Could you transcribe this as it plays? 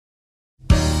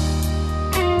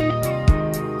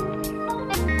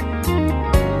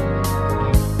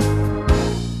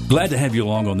Glad to have you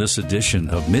along on this edition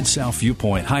of Mid-South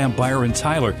Viewpoint. Hi, I'm Byron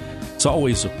Tyler. It's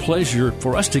always a pleasure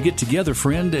for us to get together,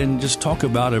 friend, and just talk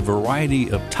about a variety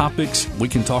of topics. We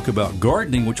can talk about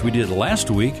gardening, which we did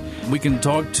last week. We can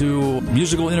talk to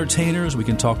musical entertainers. We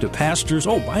can talk to pastors.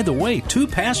 Oh, by the way, 2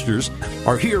 pastors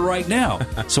are here right now.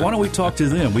 So why don't we talk to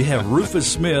them? We have Rufus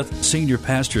Smith, senior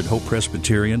pastor at Hope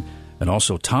Presbyterian, and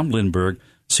also Tom Lindberg,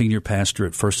 senior pastor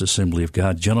at First Assembly of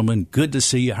God. Gentlemen, good to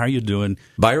see you. How are you doing?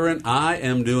 Byron, I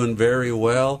am doing very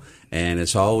well, and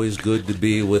it's always good to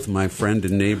be with my friend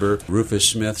and neighbor, Rufus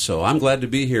Smith. So I'm glad to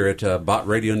be here at Bott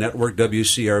Radio Network,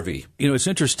 WCRV. You know, it's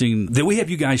interesting that we have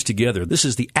you guys together. This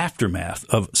is the aftermath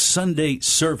of Sunday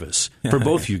service for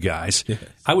both you guys. Yes.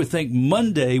 I would think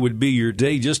Monday would be your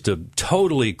day just to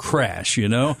totally crash, you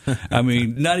know? I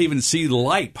mean, not even see the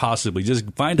light, possibly.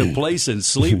 Just find a place and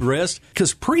sleep, rest.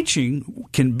 Because preaching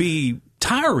can be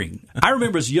tiring. I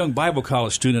remember as a young Bible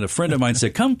college student, a friend of mine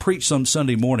said, come preach some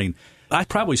Sunday morning. I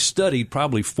probably studied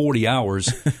 40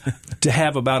 hours to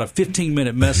have about a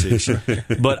 15-minute message,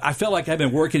 but I felt like I've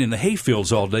been working in the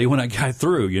hayfields all day when I got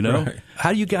through, you know? Right.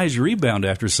 How do you guys rebound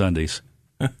after Sundays?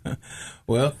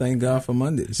 Well, thank God for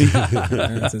Mondays.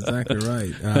 That's exactly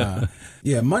right.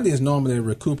 Monday is normally a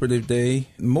recuperative day.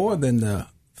 More than the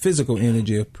physical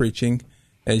energy of preaching,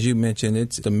 as you mentioned,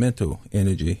 it's the mental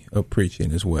energy of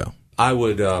preaching as well. I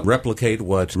would replicate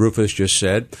what Rufus just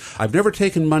said. I've never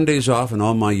taken Mondays off in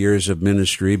all my years of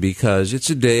ministry because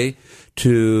it's a day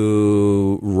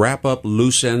to wrap up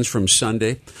loose ends from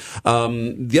Sunday.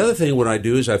 The other thing what I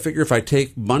do is I figure if I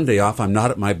take Monday off, I'm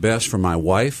not at my best for my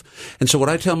wife. And so what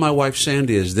I tell my wife,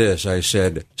 Sandy, is this. I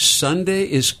said, Sunday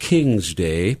is King's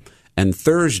Day, and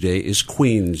Thursday is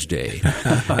Queen's Day.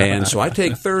 And so I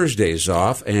take Thursdays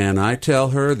off, and I tell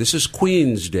her, this is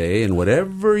Queen's Day, and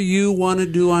whatever you want to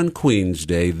do on Queen's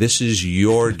Day, this is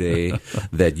your day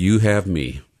that you have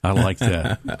me. I like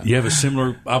that. You have a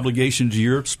similar obligation to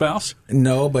your spouse?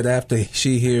 No, but after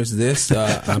she hears this,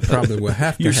 I probably will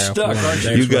have to You're have stuck, one. aren't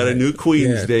you? You got a new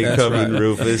Queen's Day coming, right.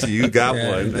 Rufus. You got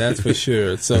one. That's for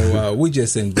sure. So we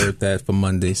just invert that for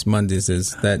Mondays. Mondays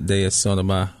is that day is sort of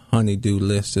my honey-do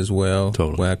list as well,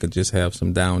 totally. Where I could just have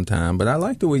some downtime. But I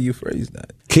like the way you phrased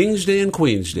that. King's Day and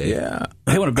Queen's Day. Yeah.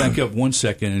 I want to back up 1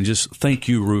 second and just thank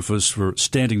you, Rufus, for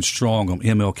standing strong on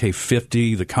MLK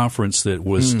 50, the conference that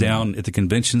was down at the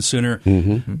convention center.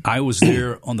 Mm-hmm. I was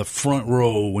there on the front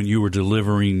row when you were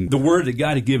delivering the word that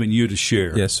God had given you to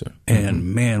share. Yes, sir.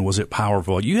 And man, was it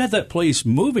powerful. You had that place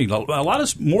moving more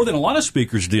than a lot of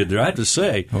speakers did there, I have to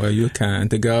say. Well, you're kind.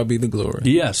 To God be the glory.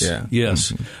 Yes, yeah.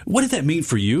 Yes. Mm-hmm. What did that mean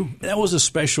for you? That was a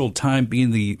special time, being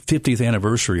the 50th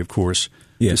anniversary, of course.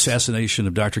 Yes. The assassination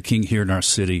of Dr. King here in our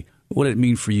city. What did it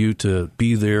mean for you to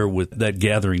be there with that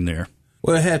gathering there?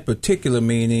 Well, it had particular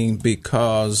meaning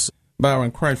because,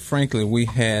 Byron, quite frankly, we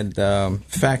had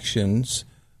factions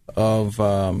of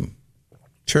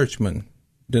churchmen,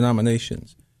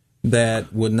 denominations,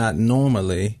 that would not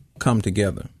normally come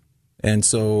together. And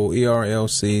so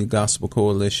ERLC, Gospel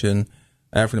Coalition,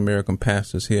 African American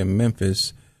pastors here in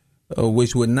Memphis,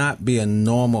 which would not be a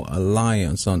normal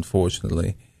alliance,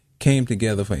 unfortunately, came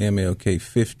together for MLK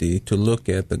 50 to look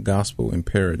at the gospel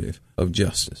imperative of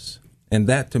justice. And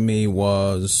that to me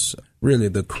was really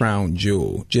the crown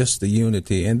jewel, just the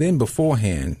unity. And then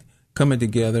beforehand, coming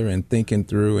together and thinking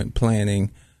through and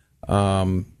planning,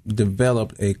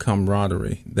 developed a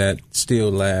camaraderie that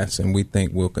still lasts and we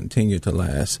think will continue to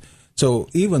last. So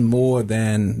even more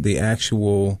than the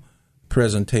actual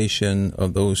presentation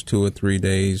of those 2 or 3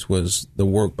 days was the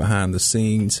work behind the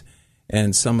scenes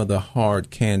and some of the hard,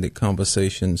 candid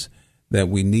conversations that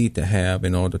we need to have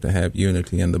in order to have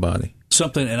unity in the body.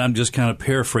 Something, and I'm just kind of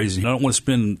paraphrasing. I don't want to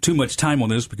spend too much time on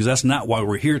this because that's not why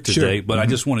we're here today, sure. But I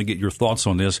just want to get your thoughts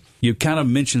on this. You kind of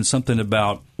mentioned something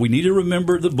about we need to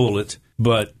remember the bullet,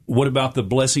 but what about the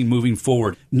blessing moving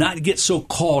forward? Not get so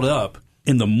caught up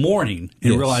in the morning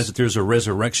and realize that there's a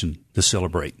resurrection to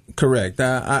celebrate. Correct.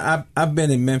 I've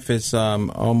been in Memphis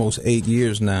almost 8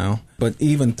 years now, but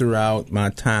even throughout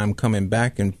my time coming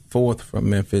back and forth from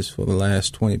Memphis for the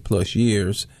last 20-plus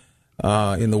years,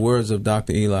 in the words of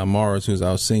Dr. Eli Morris, who's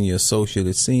our senior associate,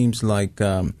 it seems like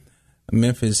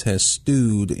Memphis has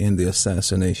stewed in the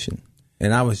assassination.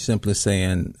 And I was simply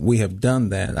saying we have done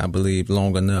that, I believe,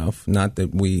 long enough, not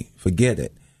that we forget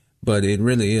it. But it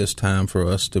really is time for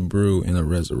us to brew in a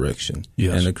resurrection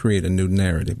and to create a new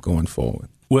narrative going forward.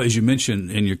 Well, as you mentioned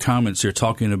in your comments, they're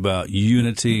talking about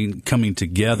unity, coming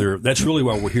together. That's really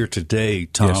why we're here today,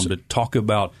 Tom, to talk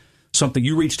about something.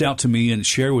 You reached out to me and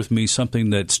shared with me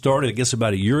something that started, I guess,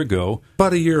 about a year ago.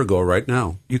 About a year ago right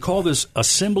now. You call this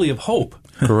Assembly of Hope.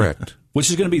 Correct. which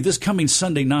is going to be this coming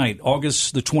Sunday night,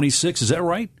 August the 26th. Is that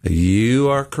right? You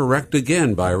are correct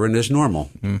again, Byron, as normal.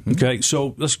 Mm-hmm. Okay,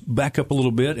 so let's back up a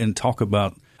little bit and talk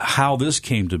about how this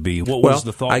came to be. What was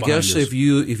the thought behind this? this? If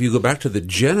you go back to the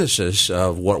genesis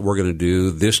of what we're going to do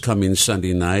this coming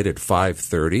Sunday night at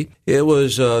 5:30, it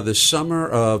was the summer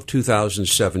of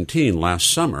 2017, last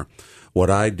summer.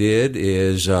 What I did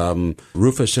is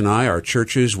Rufus and I, our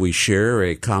churches, we share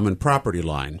a common property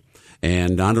line.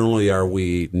 And not only are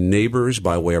we neighbors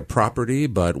by way of property,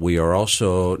 but we are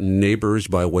also neighbors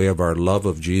by way of our love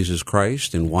of Jesus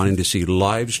Christ and wanting to see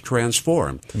lives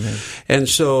transformed. Amen. And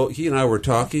so he and I were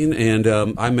talking, and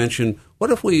I mentioned, what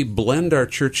if we blend our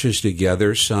churches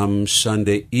together some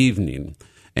Sunday evening?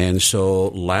 And so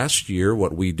last year,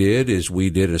 what we did is we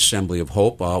did Assembly of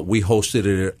Hope. We hosted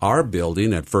it at our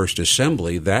building at First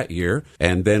Assembly that year.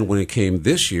 And then when it came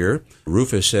this year,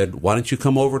 Rufus said, why don't you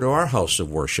come over to our house of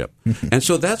worship? And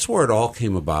so that's where it all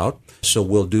came about. So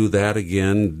we'll do that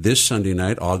again this Sunday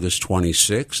night, August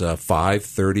 26,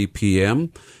 5:30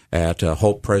 p.m. at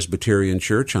Hope Presbyterian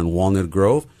Church on Walnut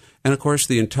Grove. And, of course,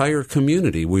 the entire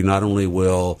community. We not only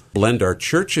will blend our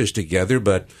churches together,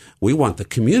 but we want the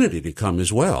community to come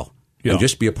as well and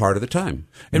just be a part of the time.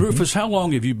 And, Rufus, how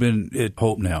long have you been at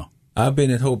Hope now? I've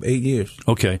been at Hope 8 years.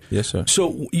 Okay. Yes, sir. So,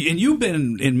 and you've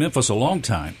been in Memphis a long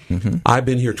time. Mm-hmm. I've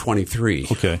been here 23.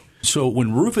 Okay. So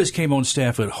when Rufus came on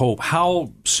staff at Hope,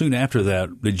 how soon after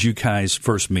that did you guys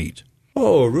first meet?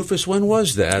 Oh, Rufus, when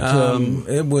was that?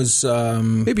 It was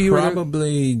maybe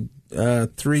probably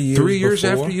 3 years 3 years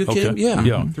before. after you came? Okay.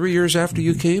 Yeah. 3 years after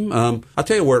you came. I'll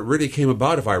tell you where it really came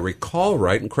about, if I recall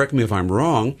right, and correct me if I'm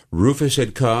wrong. Rufus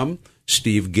had come.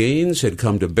 Steve Gaines had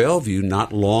come to Bellevue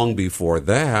not long before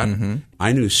that. Mm-hmm.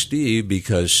 I knew Steve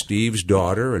because Steve's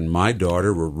daughter and my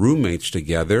daughter were roommates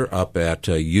together up at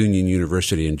Union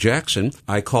University in Jackson.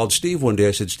 I called Steve one day.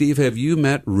 I said, Steve, have you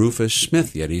met Rufus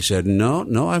Smith yet? He said,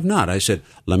 no, I've not. I said,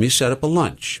 let me set up a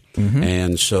lunch. Mm-hmm.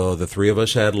 And so the three of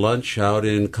us had lunch out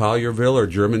in Collierville or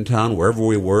Germantown, wherever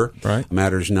we were. Right.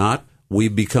 Matters not.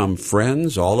 We've become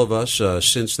friends, all of us,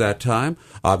 since that time.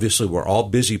 Obviously, we're all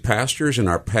busy pastors, and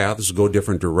our paths go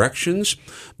different directions.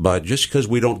 But just because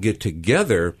we don't get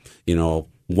together,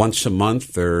 once a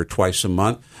month or twice a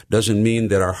month, doesn't mean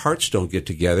that our hearts don't get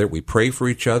together. We pray for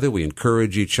each other. We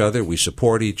encourage each other. We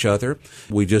support each other.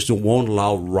 We just won't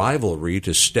allow rivalry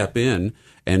to step in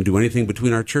and do anything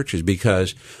between our churches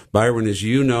because, Byron, as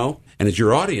you know, and as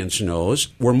your audience knows,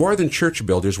 we're more than church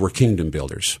builders, we're kingdom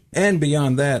builders. And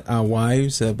beyond that, our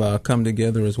wives have come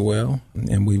together as well,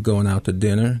 and we've gone out to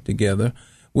dinner together,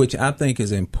 which I think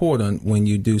is important when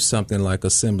you do something like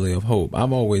Assembly of Hope.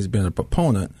 I've always been a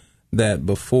proponent that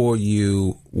before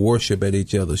you worship at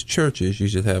each other's churches, you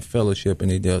should have fellowship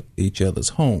in each other's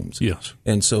homes. Yes.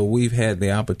 And so we've had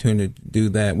the opportunity to do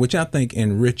that, which I think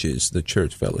enriches the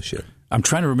church fellowship. I'm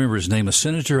trying to remember his name, a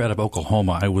senator out of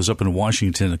Oklahoma. I was up in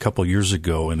Washington a couple of years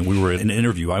ago, and we were at an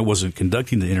interview. I wasn't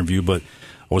conducting the interview, but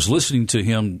I was listening to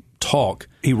him talk.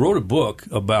 He wrote a book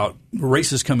about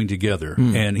races coming together,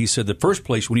 and he said the first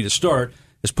place we need to start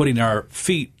is putting our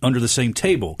feet under the same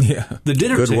table. Yeah. The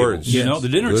dinner Good table. words. The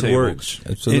dinner Good table. words.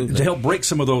 Absolutely. To help break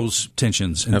some of those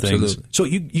tensions and Absolutely. things. So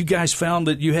you guys found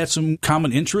that you had some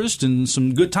common interest and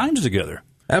some good times together.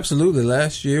 Absolutely.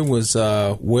 Last year was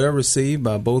well received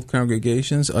by both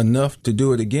congregations, enough to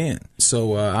do it again.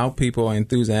 So our people are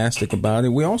enthusiastic about it.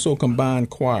 We also combine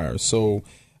choirs. So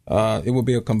it will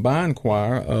be a combined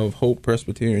choir of Hope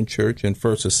Presbyterian Church and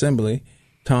First Assembly.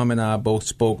 Tom and I both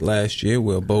spoke last year.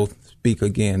 We'll both speak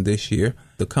again this year.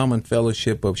 The common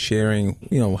fellowship of sharing,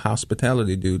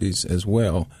 hospitality duties as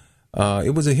well.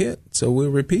 It was a hit, so we're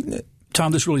repeating it.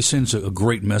 Tom, this really sends a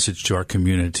great message to our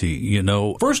community.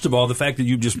 First of all, the fact that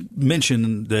you just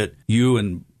mentioned that you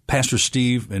and Pastor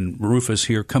Steve and Rufus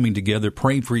here coming together,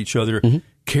 praying for each other,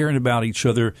 caring about each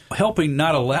other, helping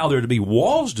not allow there to be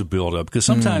walls to build up, because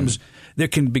sometimes there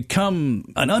can become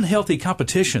an unhealthy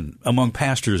competition among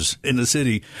pastors in the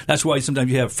city. That's why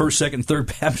sometimes you have First, Second,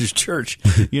 Third Baptist Church.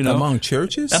 Among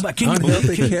churches?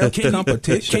 Unhealthy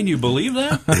competition. Can you believe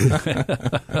that?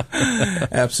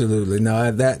 Absolutely.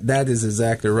 No, that is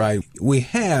exactly right. We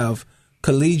have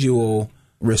collegial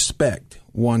respect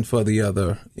one for the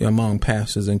other among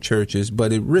pastors and churches,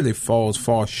 but it really falls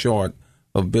far short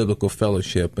of biblical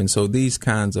fellowship. And so these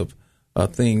kinds of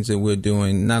things that we're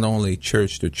doing, not only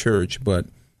church to church, but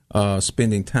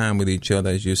spending time with each other,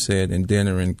 as you said, in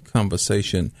dinner and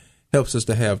conversation, helps us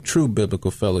to have true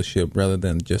biblical fellowship rather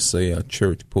than just, say, a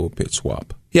church pulpit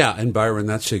swap. Yeah, and Byron,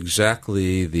 that's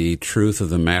exactly the truth of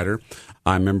the matter.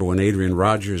 I remember when Adrian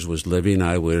Rogers was living,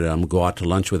 I would go out to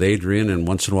lunch with Adrian, and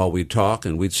once in a while we'd talk,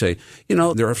 and we'd say,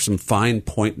 there are some fine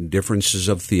point differences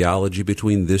of theology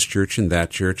between this church and that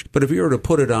church, but if you were to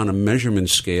put it on a measurement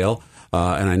scale,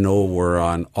 and I know we're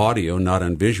on audio, not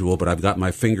on visual, but I've got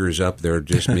my fingers up. They're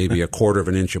just maybe a quarter of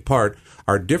an inch apart.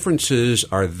 Our differences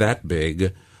are that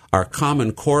big. Our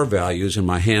common core values, and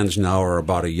my hands now are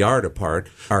about a yard apart,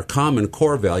 our common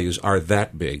core values are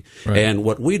that big. Right. And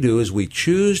what we do is we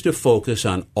choose to focus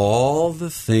on all the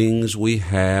things we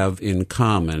have in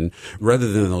common rather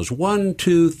than those 1,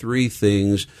 2, 3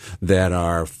 things that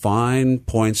are fine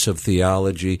points of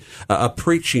theology. A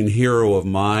preaching hero of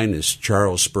mine is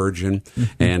Charles Spurgeon,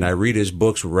 and I read his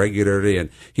books regularly, and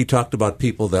he talked about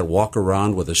people that walk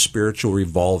around with a spiritual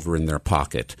revolver in their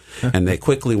pocket, and they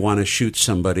quickly want to shoot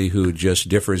somebody who just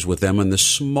differs with them in the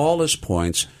smallest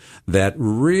points that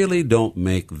really don't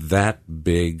make that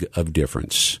big of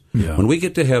difference. Yeah. When we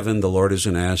get to heaven, the Lord is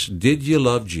going to ask, did you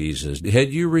love Jesus?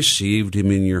 Had you received him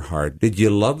in your heart? Did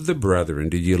you love the brethren?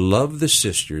 Did you love the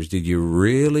sisters? Did you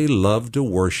really love to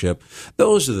worship?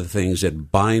 Those are the things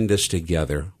that bind us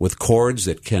together with cords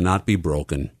that cannot be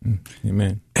broken.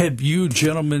 Amen. Have you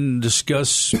gentlemen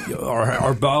discussed or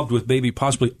are involved with maybe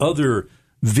possibly other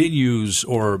venues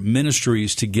or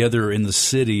ministries together in the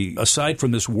city, aside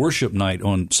from this worship night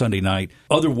on Sunday night,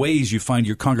 other ways you find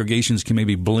your congregations can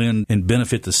maybe blend and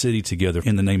benefit the city together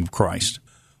in the name of Christ?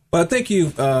 Well, I think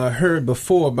you've heard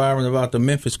before, Byron, about the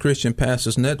Memphis Christian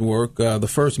Pastors Network. The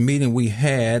first meeting we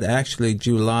had, actually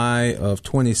July of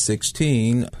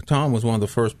 2016, Tom was one of the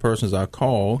first persons I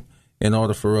called in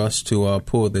order for us to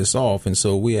pull this off. And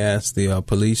so we asked the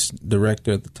police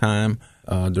director at the time,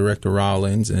 Director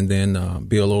Rollins, and then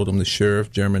Bill Odom, the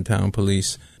sheriff, Germantown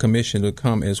Police Commissioner, to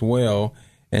come as well.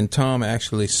 And Tom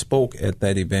actually spoke at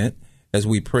that event as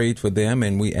we prayed for them,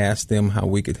 and we asked them how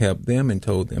we could help them and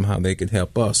told them how they could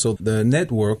help us. So the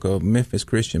network of Memphis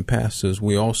Christian pastors,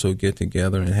 we also get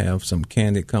together and have some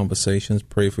candid conversations,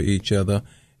 pray for each other,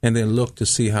 and then look to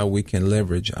see how we can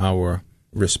leverage our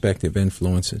respective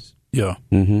influences. Yeah.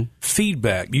 Mm-hmm.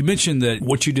 Feedback. You mentioned that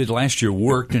what you did last year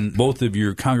worked, and both of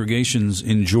your congregations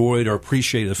enjoyed or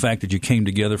appreciated the fact that you came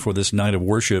together for this night of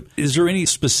worship. Is there any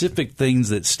specific things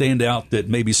that stand out that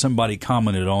maybe somebody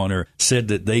commented on or said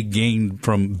that they gained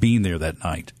from being there that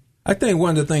night? I think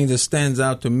one of the things that stands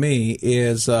out to me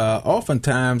is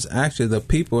oftentimes actually the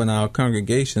people in our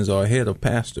congregations are ahead of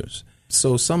pastors.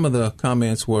 So some of the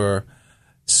comments were,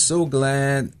 so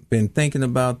glad, been thinking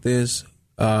about this,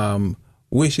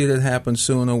 wish it had happened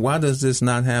sooner. Why does this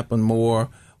not happen more?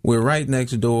 We're right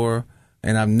next door,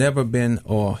 and I've never been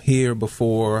here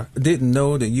before. Didn't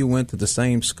know that you went to the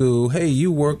same school. Hey,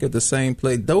 you work at the same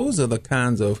place. Those are the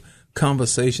kinds of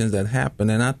conversations that happen,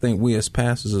 and I think we as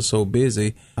pastors are so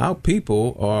busy. Our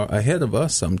people are ahead of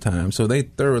us sometimes, so they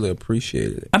thoroughly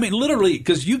appreciate it. I mean, literally,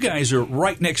 because you guys are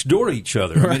right next door to each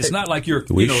other. Right. I mean, it's not like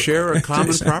we share a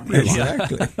common property line.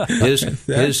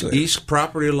 Exactly. His east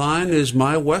property line is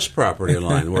my west property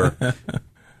line.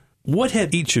 What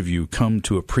have each of you come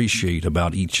to appreciate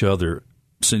about each other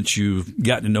since you've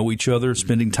gotten to know each other,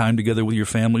 spending time together with your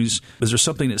families? Is there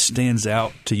something that stands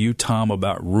out to you, Tom,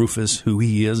 about Rufus, who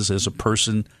he is as a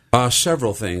person?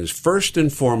 Several things. First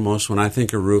and foremost, when I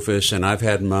think of Rufus, and I've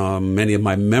had many of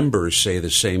my members say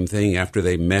the same thing after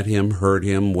they met him, heard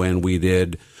him when we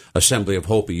did Assembly of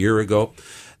Hope a year ago,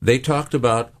 they talked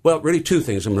about, well, really two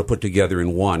things I'm going to put together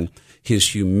in one: his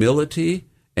humility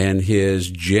and his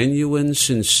genuine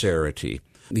sincerity.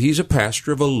 He's a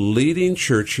pastor of a leading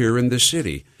church here in the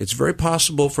city. It's very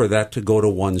possible for that to go to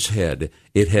one's head.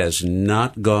 It has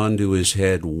not gone to his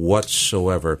head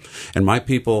whatsoever. And my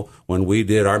people, when we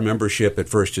did our membership at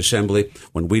First Assembly,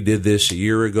 when we did this a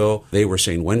year ago, they were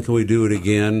saying, when can we do it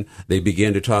again? They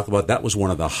began to talk about that was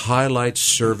one of the highlight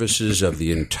services of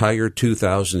the entire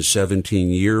 2017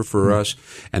 year for us.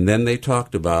 And then they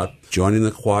talked about joining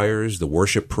the choirs, the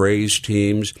worship praise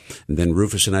teams, and then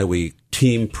Rufus and I, we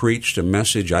team preached a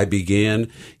message I began.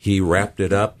 He wrapped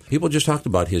it up. People just talked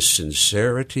about his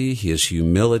sincerity, his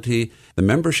humility. The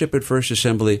membership at First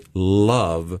Assembly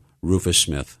love Rufus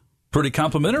Smith. Pretty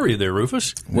complimentary there,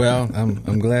 Rufus. Well,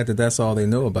 I'm glad that that's all they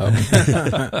know about me.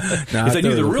 Now, if they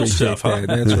knew the real stuff, huh?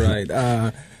 That's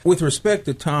right. With respect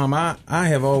to Tom, I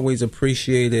have always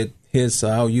appreciated his,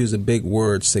 I'll use a big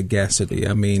word, sagacity.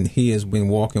 I mean, he has been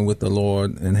walking with the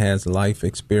Lord and has life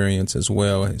experience as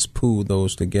well, has pooled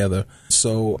those together.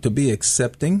 So to be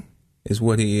accepting is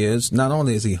what he is. Not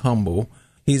only is he humble,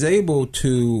 he's able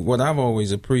to, what I've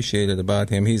always appreciated about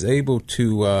him, he's able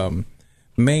to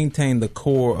maintain the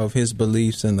core of his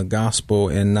beliefs in the gospel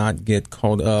and not get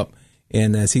caught up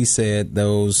And as he said,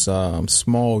 those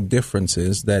small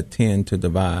differences that tend to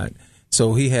divide.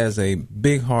 So he has a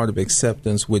big heart of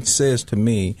acceptance, which says to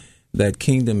me that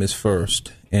kingdom is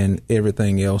first and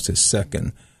everything else is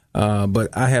second.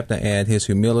 But I have to add his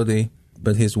humility,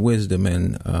 but his wisdom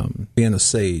and being a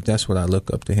sage. That's what I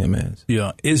look up to him as.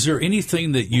 Yeah. Is there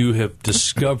anything that you have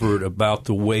discovered about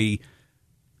the way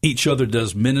each other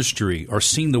does ministry, or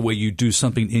seen the way you do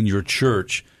something in your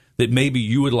church, that maybe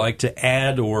you would like to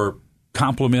add or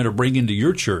complement or bring into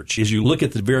your church as you look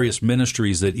at the various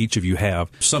ministries that each of you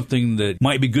have, something that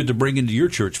might be good to bring into your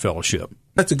church fellowship?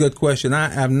 That's a good question. I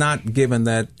have not given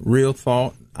that real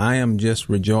thought. I am just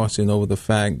rejoicing over the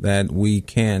fact that we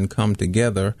can come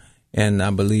together, and I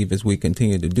believe as we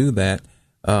continue to do that,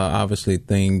 obviously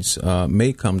things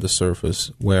may come to surface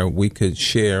where we could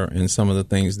share in some of the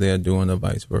things they're doing or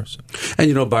vice versa. And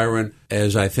you know, Byron,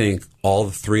 as I think all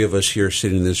the three of us here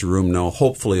sitting in this room know,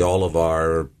 hopefully all of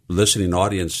our listening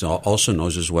audience also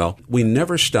knows as well, we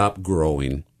never stop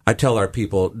growing. I tell our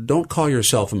people, don't call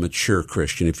yourself a mature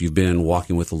Christian if you've been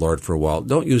walking with the Lord for a while.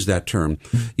 Don't use that term.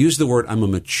 Use the word, I'm a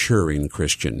maturing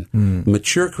Christian.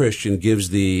 Mature Christian gives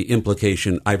the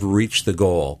implication, I've reached the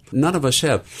goal. None of us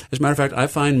have. As a matter of fact, I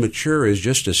find mature is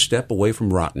just a step away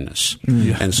from rottenness.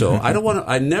 And so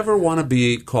I never want to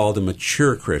be called a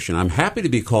mature Christian. I'm happy to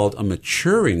be called a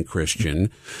maturing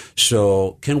Christian.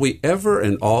 So can we ever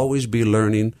and always be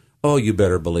learning? Oh, you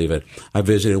better believe it. I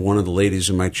visited one of the ladies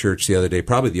in my church the other day,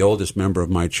 probably the oldest member of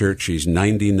my church. She's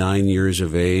 99 years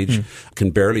of age,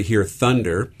 can barely hear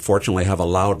thunder. Fortunately, I have a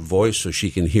loud voice so she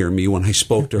can hear me when I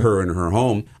spoke to her in her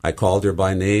home. I called her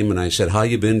by name and I said, how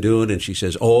you been doing? And she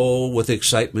says, oh, with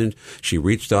excitement. She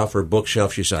reached off her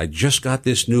bookshelf. She said, I just got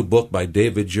this new book by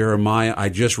David Jeremiah. I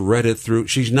just read it through.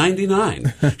 She's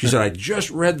 99. She said, I just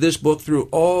read this book through.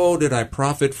 Oh, did I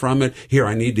profit from it? Here,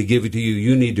 I need to give it to you.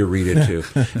 You need to read it too.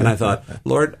 And I thought,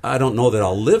 Lord, I don't know that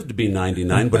I'll live to be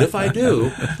 99, but if I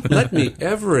do, let me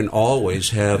ever and always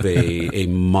have a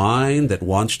mind that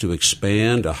wants to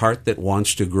expand, a heart that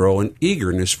wants to grow, and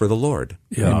eagerness for the Lord.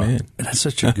 Yeah, Amen. And that's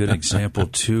such a good example,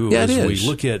 too, Yeah, as it we is.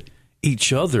 look at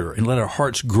each other and let our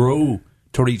hearts grow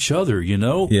toward each other, you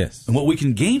know? Yes. And what we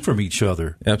can gain from each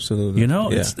other. Absolutely. You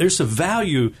know, Yeah. there's a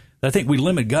value. I think we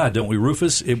limit God, don't we,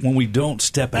 Rufus, when we don't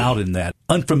step out in that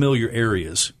unfamiliar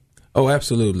areas. Oh,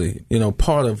 absolutely. You know,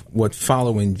 part of what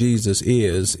following Jesus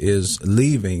is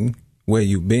leaving where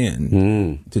you've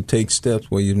been to take steps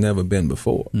where you've never been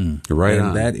before. Right and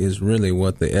on. that is really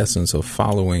what the essence of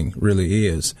following really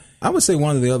is. I would say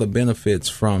one of the other benefits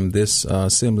from this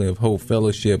Assembly of Hope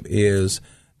Fellowship is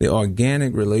the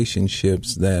organic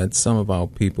relationships that some of our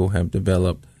people have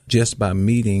developed just by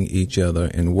meeting each other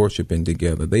and worshiping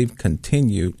together. They've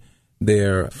continued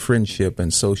their friendship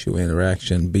and social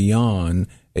interaction beyond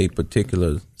a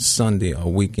particular Sunday or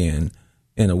weekend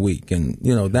in a week. And,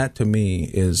 you know, that to me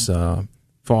is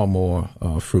far more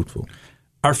fruitful.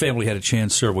 Our family had a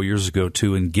chance several years ago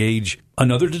to engage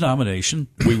another denomination.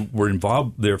 We were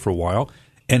involved there for a while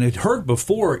and had heard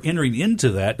before entering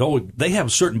into that, they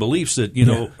have certain beliefs that, you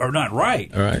know, are not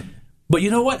right. All right. But you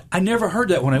know what? I never heard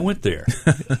that when I went there.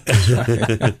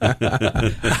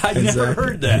 I never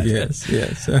heard that.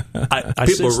 Yes. I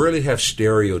People said- really have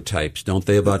stereotypes, don't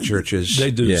they, about churches?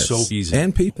 They do Yes. so easy.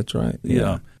 And people, that's right.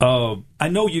 Yeah. I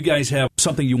know you guys have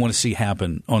something you want to see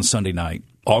happen on Sunday night,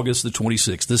 August the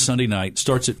 26th. This Sunday night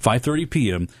starts at 5:30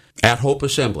 p.m. At Hope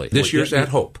Assembly. This year's at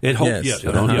Hope. At Hope, Yes. yeah.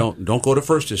 So don't go to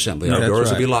First Assembly. Our That's doors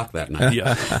will right. be locked that night.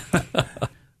 Yeah.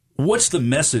 What's the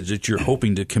message that you're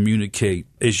hoping to communicate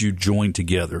as you join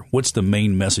together? What's the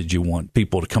main message you want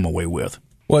people to come away with?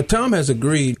 Well, Tom has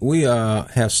agreed. We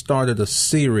have started a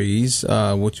series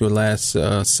which will last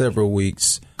several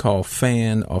weeks called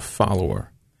Fan or Follower.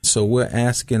 So we're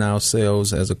asking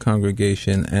ourselves as a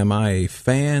congregation, am I a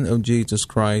fan of Jesus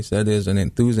Christ, that is an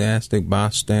enthusiastic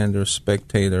bystander,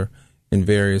 spectator in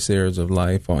various areas of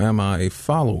life, or am I a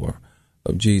follower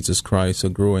of Jesus Christ, a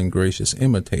growing gracious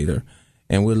imitator?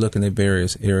 And we're looking at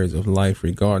various areas of life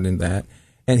regarding that.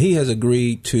 And he has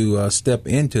agreed to step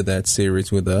into that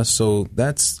series with us. So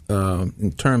that's,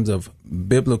 in terms of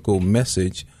biblical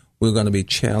message, we're going to be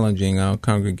challenging our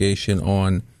congregation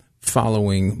on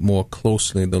following more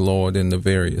closely the Lord in the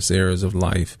various areas of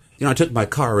life. You know, I took my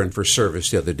car in for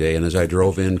service the other day, and as I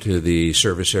drove into the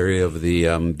service area of the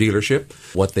dealership,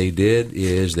 what they did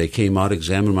is they came out,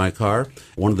 examined my car.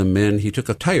 One of the men, he took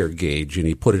a tire gauge and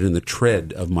he put it in the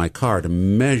tread of my car to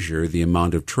measure the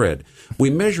amount of tread. We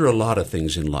measure a lot of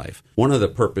things in life. One of the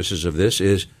purposes of this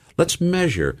is let's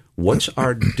measure what's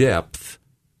our depth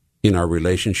in our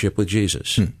relationship with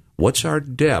Jesus. What's our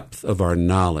depth of our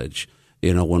knowledge?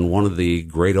 You know, when one of the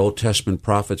great Old Testament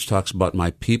prophets talks about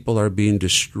my people are being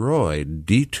destroyed,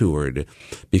 detoured,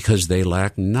 because they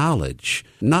lack knowledge.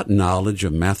 Not knowledge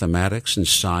of mathematics and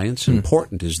science,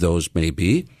 important as those may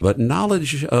be, but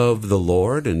knowledge of the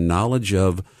Lord and knowledge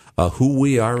of who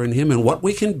we are in Him and what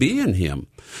we can be in Him.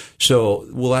 So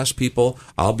we'll ask people,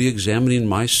 I'll be examining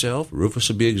myself, Rufus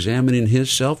will be examining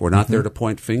himself. We're not there to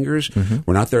point fingers.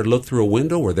 We're not there to look through a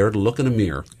window. We're there to look in a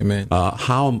mirror. Amen.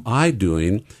 How am I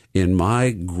doing in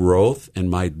my growth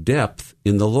and my depth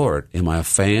in the Lord? Am I a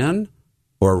fan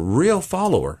or a real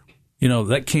follower? You know,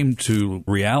 that came to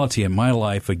reality in my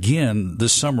life again.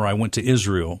 This summer, I went to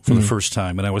Israel for the first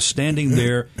time, and I was standing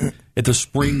there at the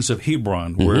springs of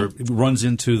Hebron, where it runs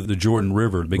into the Jordan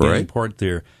River, the beginning part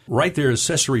there. Right there is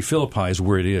Caesarea Philippi is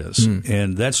where it is,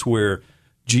 and that's where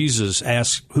Jesus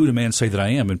asked, who do man say that I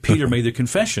am? And Peter made the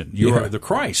confession, you are the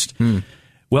Christ.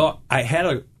 Well, I had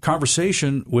a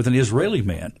conversation with an Israeli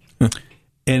man,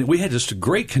 and we had just a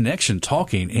great connection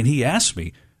talking, and he asked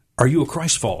me, are you a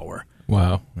Christ follower?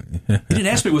 Wow. He didn't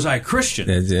ask me, was I a Christian?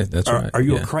 That's right. Are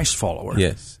you a Christ follower?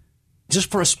 Yes.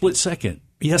 Just for a split second,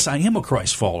 yes, I am a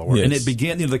Christ follower. Yes. And it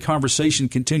began, the conversation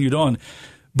continued on.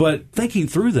 But thinking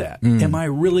through that, am I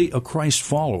really a Christ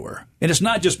follower? And it's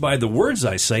not just by the words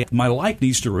I say. My life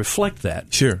needs to reflect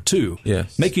that, too.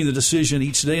 Yes. Making the decision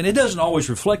each day. And it doesn't always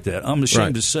reflect that, I'm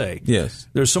ashamed to say. Yes.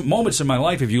 There's some moments in my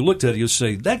life, if you looked at it, you'll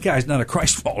say, that guy's not a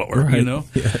Christ follower, you know?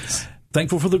 Yes.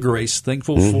 Thankful for the grace,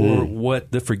 thankful for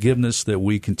what the forgiveness that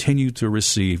we continue to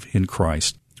receive in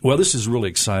Christ. Well, this is really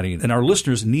exciting, and our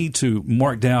listeners need to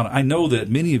mark down. I know that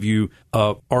many of you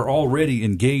are already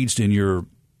engaged in your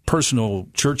personal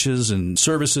churches and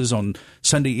services on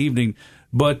Sunday evening,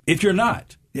 but if you're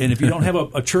not, and if you don't have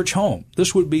a church home,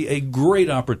 this would be a great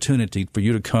opportunity for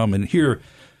you to come and hear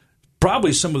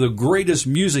probably some of the greatest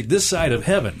music this side of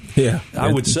heaven,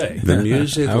 I would say. The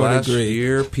music last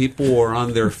year, people were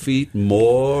on their feet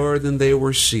more than they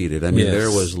were seated. I mean, there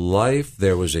was life,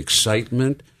 there was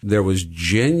excitement, there was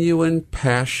genuine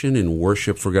passion in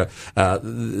worship for God.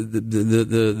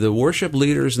 The worship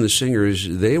leaders and the singers,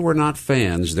 they were not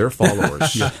fans, they're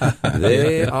followers.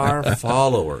 They are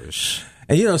followers.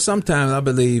 And, you know, sometimes I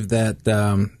believe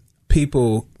that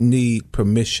people need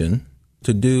permission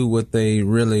to do what they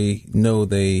really know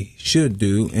they should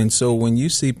do. And so when you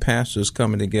see pastors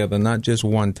coming together, not just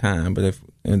one time, but if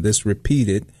this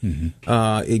repeated,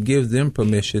 it gives them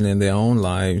permission in their own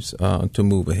lives to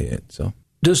move ahead. So,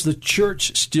 does the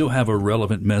church still have a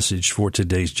relevant message for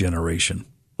today's generation?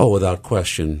 Oh, without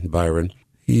question, Byron.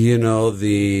 You know,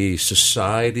 the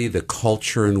society, the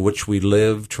culture in which we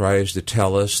live tries to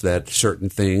tell us that certain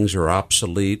things are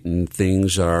obsolete and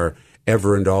things are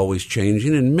ever and always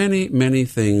changing, and many, many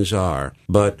things are.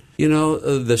 But, you know,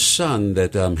 the sun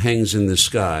that hangs in the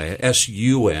sky,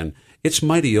 S-U-N, it's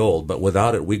mighty old, but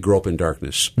without it, we grope in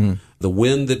darkness. The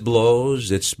wind that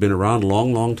blows, it's been around a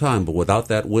long, long time, but without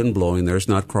that wind blowing, there's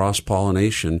not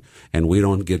cross-pollination, and we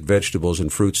don't get vegetables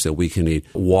and fruits that we can eat.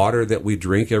 Water that we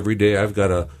drink every day, I've got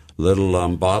a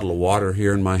little bottle of water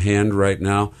here in my hand right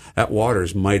now. That water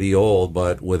is mighty old,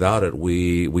 but without it,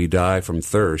 we die from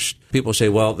thirst. People say,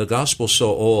 well, the gospel's so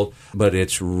old, but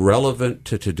it's relevant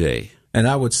to today. And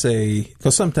I would say,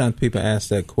 because sometimes people ask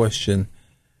that question,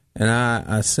 and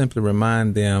I simply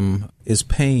remind them, is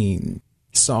pain,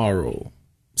 sorrow,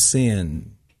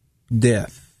 sin,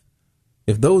 death,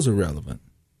 if those are relevant,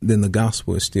 then the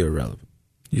gospel is still relevant.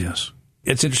 Yes.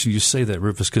 It's interesting you say that,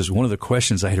 Rufus, because one of the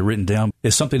questions I had written down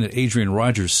is something that Adrian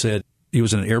Rogers said. He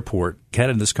was in an airport, had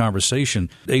in this conversation.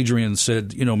 Adrian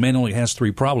said, you know, man only has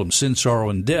 3 problems, sin, sorrow,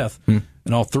 and death, and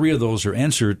all 3 of those are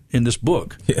answered in this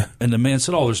book. Yeah. And the man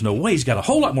said, oh, there's no way. He's got a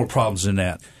whole lot more problems than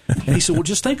that. And he said, well,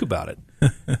 just think about it.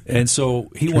 And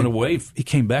so he went away. He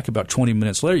came back about 20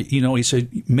 minutes later. You know, he said,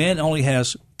 man only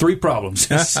has 3 problems,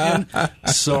 sin,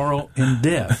 sorrow, and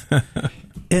death.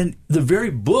 And the very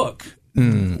book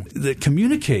that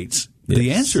communicates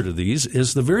the answer to these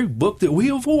is the very book that we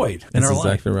avoid in our life. That's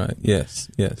exactly right. Yes,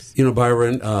 yes. You know,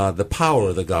 Byron, the power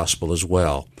of the gospel as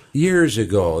well. Years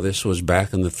ago, this was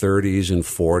back in the 30s and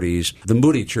 40s, the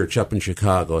Moody Church up in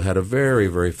Chicago had a very,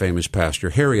 very famous pastor,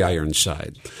 Harry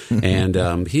Ironside.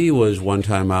 And he was one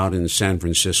time out in San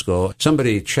Francisco.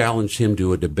 Somebody challenged him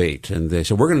to a debate, and they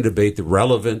said, we're going to debate the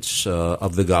relevance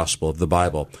of the gospel, of the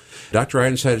Bible. Dr.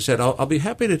 Ironside said, I'll be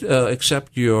happy to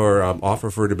accept your offer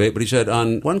for a debate, but he said,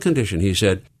 on one condition, he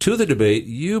said, to the debate,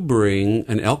 you bring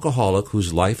an alcoholic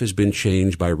whose life has been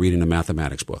changed by reading a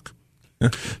mathematics book.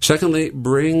 Secondly,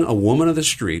 bring a woman of the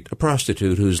street, a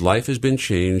prostitute, whose life has been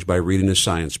changed by reading a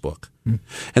science book.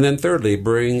 And then thirdly,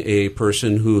 bring a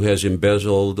person who has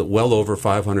embezzled well over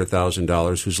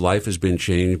 $500,000, whose life has been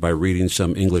changed by reading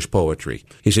some English poetry.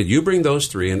 He said, you bring those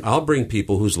three, and I'll bring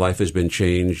people whose life has been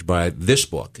changed by this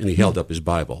book. And he held up his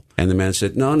Bible. And the man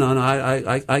said, no,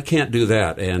 I can't do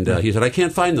that. And he said, I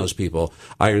can't find those people.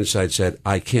 Ironside said,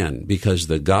 I can, because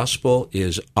the gospel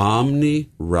is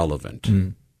omni-relevant.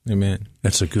 Amen.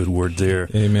 That's a good word there.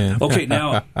 Amen. Okay,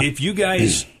 now, if you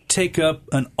guys take up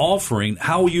an offering,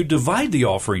 how will you divide the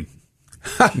offering?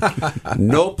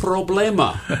 No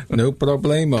problema. No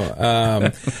problema.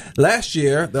 Last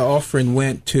year, the offering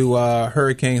went to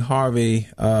Hurricane Harvey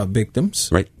victims.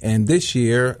 Right. And this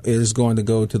year it is going to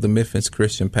go to the Memphis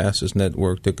Christian Pastors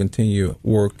Network to continue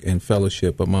work and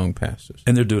fellowship among pastors.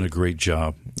 And they're doing a great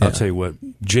job. I'll tell you what,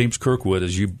 James Kirkwood,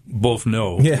 as you both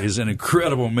know, is an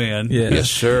incredible man. Yes,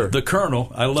 sir. The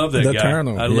Colonel. I love that guy.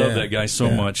 Colonel. I love that guy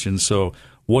so much. And so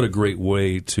what a great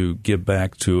way to give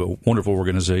back to a wonderful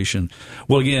organization.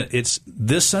 Well, again, it's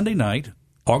this Sunday night,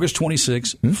 August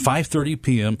 26th, 5:30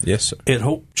 p.m. Yes, sir. At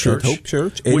Hope Church. At Hope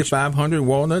Church, 8500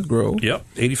 Walnut Grove. Yep,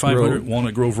 8500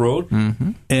 Walnut Grove Road.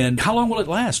 Mm-hmm. And how long will it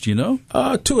last, you know?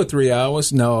 2 or 3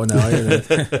 hours. No.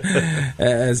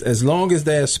 as long as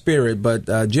there's spirit,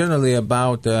 but generally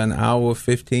about an hour,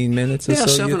 15 minutes or so.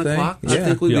 7 o'clock. I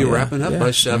think we'll be wrapping up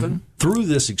by 7. Mm-hmm. Through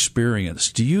this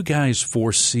experience, do you guys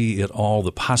foresee at all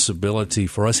the possibility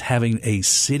for us having a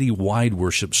city-wide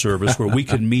worship service where we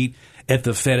could meet at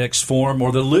the FedEx Forum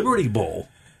or the Liberty Bowl?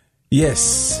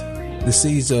 Yes. The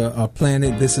seeds are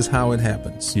planted. This is how it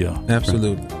happens. Yeah.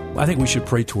 Absolutely. I think we should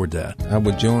pray toward that. I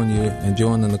would join you and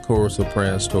join in the chorus of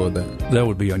prayers toward that. That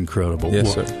would be incredible.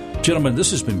 Yes, sir. Gentlemen, this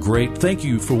has been great. Thank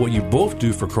you for what you both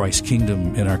do for Christ's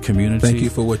kingdom in our community. Thank you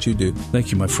for what you do.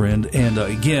 Thank you, my friend. And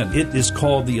again, it is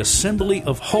called the Assembly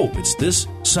of Hope. It's this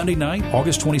Sunday night,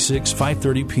 August 26,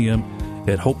 5:30 p.m.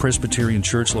 at Hope Presbyterian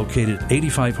Church, located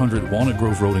 8500 Walnut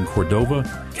Grove Road in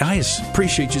Cordova. Guys,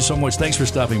 appreciate you so much. Thanks for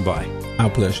stopping by.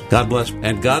 Our pleasure. God bless.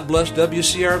 And God bless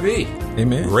WCRV.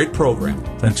 Amen. Great program.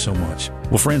 Thanks so much.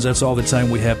 Well, friends, that's all the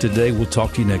time we have today. We'll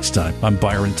talk to you next time. I'm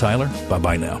Byron Tyler.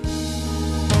 Bye-bye now.